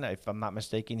libertarian. If I'm not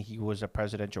mistaken, he was a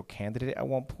presidential candidate at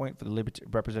one point for the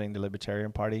representing the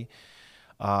Libertarian Party.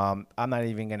 I'm not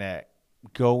even going to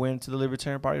go into the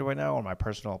Libertarian Party right now or my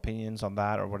personal opinions on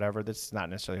that or whatever. This is not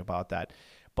necessarily about that.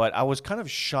 But I was kind of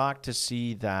shocked to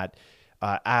see that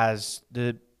as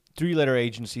the 3-letter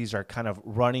agencies are kind of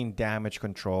running damage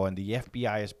control, and the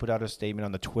FBI has put out a statement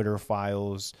on the Twitter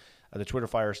files. The Twitter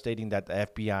fire stating that the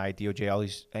FBI, DOJ, all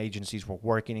these agencies were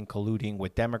working and colluding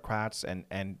with Democrats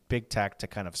and big tech to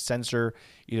kind of censor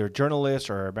either journalists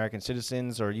or American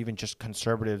citizens or even just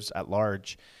conservatives at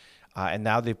large. And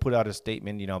now they put out a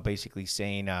statement, basically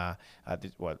saying, I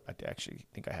actually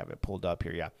think I have it pulled up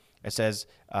here. Yeah. It says,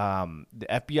 the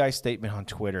FBI statement on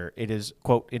Twitter, it is,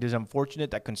 quote, "It is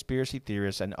unfortunate that conspiracy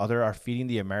theorists and others are feeding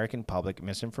the American public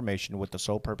misinformation with the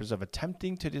sole purpose of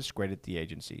attempting to discredit the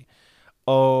agency."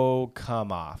 Oh,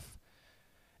 come off.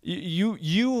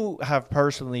 You have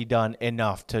personally done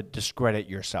enough to discredit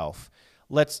yourself.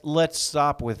 Let's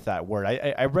stop with that word.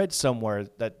 I read somewhere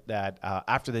that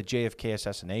after the JFK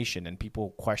assassination and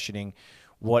people questioning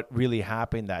what really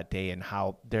happened that day and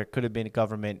how there could have been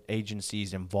government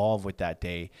agencies involved with that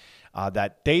day,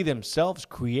 that they themselves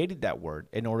created that word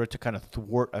in order to kind of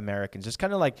thwart Americans. It's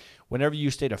kind of like whenever you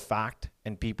state a fact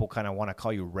and people kind of want to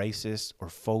call you racist or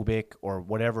phobic or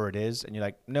whatever it is, and you're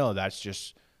like, no, that's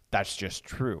just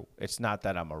true. It's not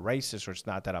that I'm a racist, or it's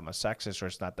not that I'm a sexist, or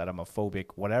it's not that I'm a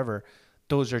phobic, whatever.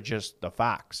 Those are just the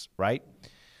facts, right?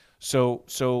 So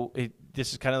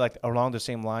this is kind of like along the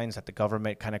same lines that the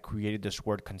government kind of created this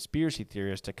word conspiracy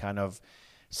theorists to kind of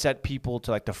set people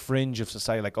to like the fringe of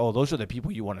society, like, oh, those are the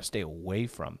people you want to stay away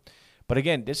from. But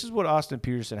again, this is what Austin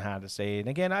Peterson had to say. And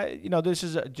again, this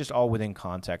is just all within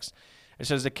context. It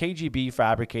says the KGB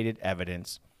fabricated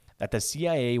evidence that the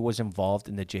CIA was involved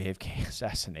in the JFK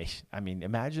assassination. I mean,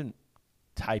 imagine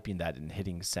typing that and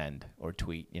hitting send or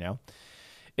tweet,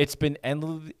 It's been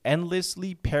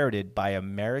endlessly parroted by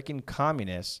American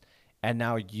communists, and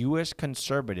now U.S.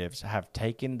 conservatives have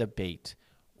taken the bait.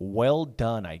 Well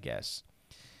done, I guess.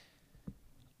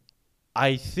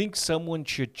 I think someone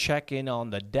should check in on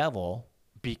the devil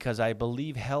because I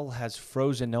believe hell has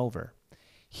frozen over.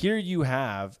 Here you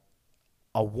have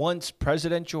a once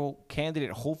presidential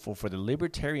candidate hopeful for the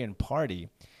Libertarian Party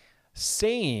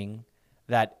saying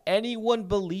that anyone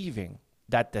believing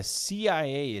that the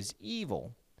CIA is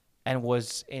evil and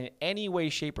was in any way,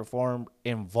 shape, or form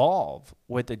involved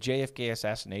with the JFK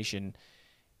assassination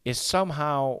is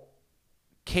somehow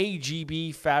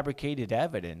KGB fabricated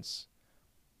evidence.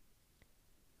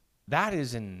 That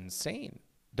is insane.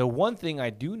 The one thing I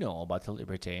do know about the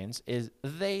Libertarians is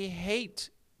they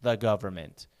hate the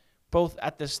government, both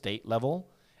at the state level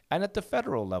and at the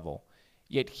federal level.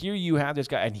 Yet here you have this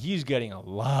guy, and he's getting a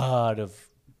lot of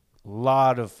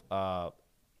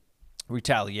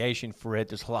retaliation for it.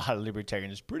 There's a lot of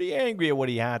libertarians pretty angry at what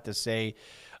he had to say.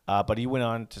 But he went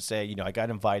on to say, I got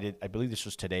invited, I believe this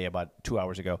was today, about 2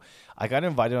 hours ago. I got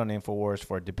invited on InfoWars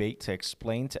for a debate to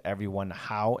explain to everyone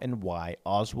how and why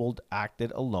Oswald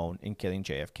acted alone in killing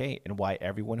JFK and why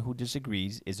everyone who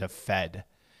disagrees is a Fed.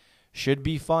 Should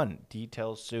be fun.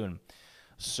 Details soon.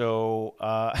 So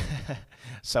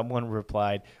someone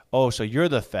replied, oh, so you're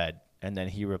the Fed. And then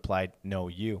he replied, no,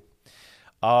 you.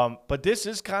 But this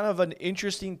is kind of an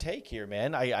interesting take here,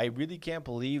 man. I really can't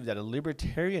believe that a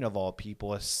libertarian of all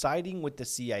people is siding with the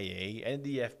CIA and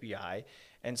the FBI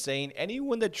and saying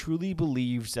anyone that truly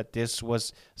believes that this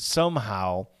was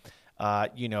somehow,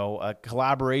 a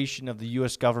collaboration of the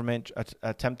U.S. government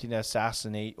attempting to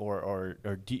assassinate or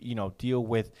deal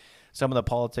with some of the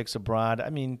politics abroad.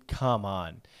 I mean, come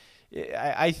on.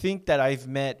 I think that I've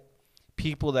met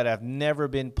people that have never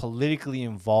been politically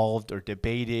involved or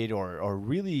debated or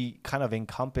really kind of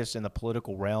encompassed in the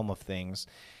political realm of things.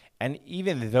 And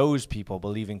even those people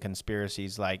believe in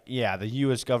conspiracies like, yeah, the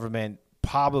U.S. government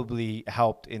probably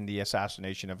helped in the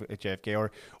assassination of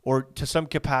JFK or to some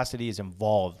capacity is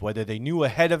involved, whether they knew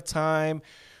ahead of time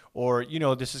or,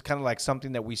 this is kind of like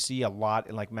something that we see a lot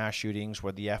in like mass shootings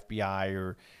where the FBI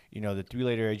or, the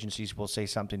three-letter agencies will say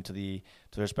something to the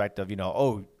respect of,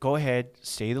 oh, go ahead,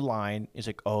 say the line. It's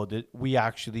like, oh, we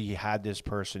actually had this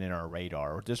person in our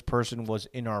radar or this person was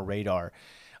in our radar.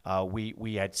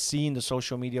 We had seen the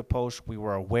social media post. We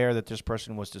were aware that this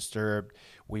person was disturbed.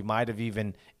 We might have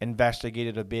even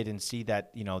investigated a bit and see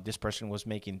that, this person was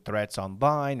making threats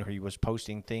online or he was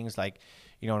posting things like,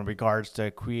 in regards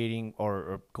to creating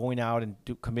or going out and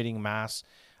committing mass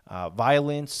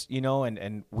violence,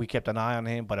 and we kept an eye on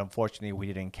him, but unfortunately we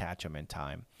didn't catch him in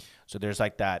time. So there's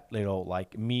like that little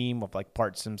like meme of like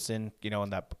Bart Simpson, in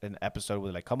an episode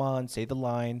where like, come on, say the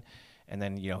line. And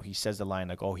then, he says the line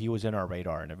like, oh, he was in our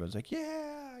radar. And everyone's like,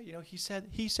 yeah, he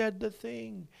said the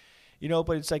thing,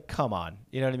 but it's like, come on.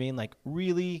 You know what I mean? Like,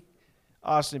 really,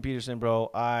 Austin Peterson,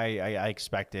 bro, I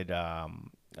expected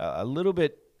a little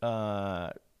bit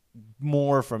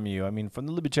more from you. I mean, from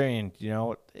the libertarian,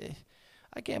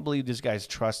 I can't believe this guy's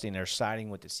trusting or siding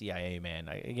with the CIA, man.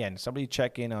 Again, somebody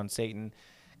check in on Satan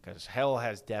because hell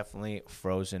has definitely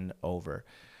frozen over.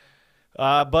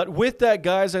 But with that,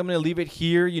 guys, I'm going to leave it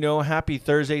here. Happy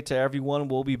Thursday to everyone.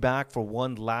 We'll be back for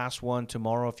one last one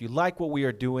tomorrow. If you like what we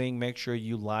are doing, make sure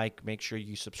you make sure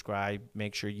you subscribe,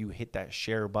 make sure you hit that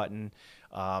share button.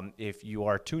 If you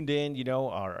are tuned in,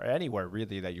 or anywhere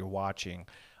really that you're watching,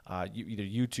 either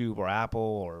YouTube or Apple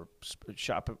or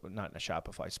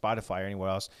Spotify or anywhere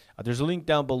else, there's a link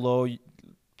down below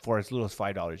for as little as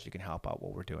 $5. You can help out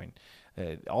what we're doing.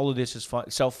 All of this is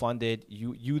self-funded.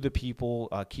 You, the people,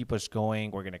 keep us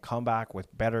going. We're going to come back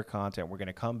with better content. We're going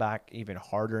to come back even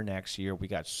harder next year. We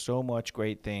got so much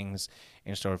great things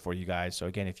in store for you guys. So,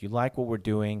 again, if you like what we're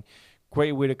doing,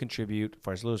 great way to contribute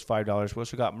for as little as $5. We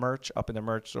also got merch up in the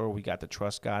merch store. We got the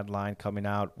Trust God line coming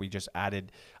out. We just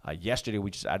added, yesterday,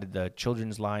 the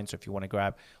children's line. So if you want to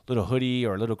grab a little hoodie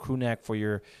or a little crew neck for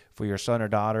your son or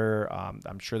daughter,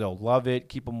 I'm sure they'll love it.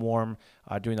 Keep them warm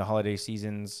during the holiday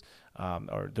seasons.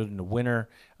 Or during the winter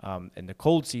and the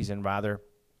cold season, rather.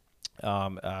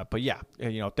 But yeah,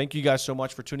 thank you guys so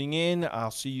much for tuning in. I'll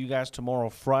see you guys tomorrow,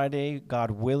 Friday, God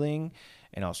willing,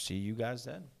 and I'll see you guys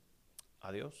then.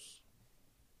 Adios.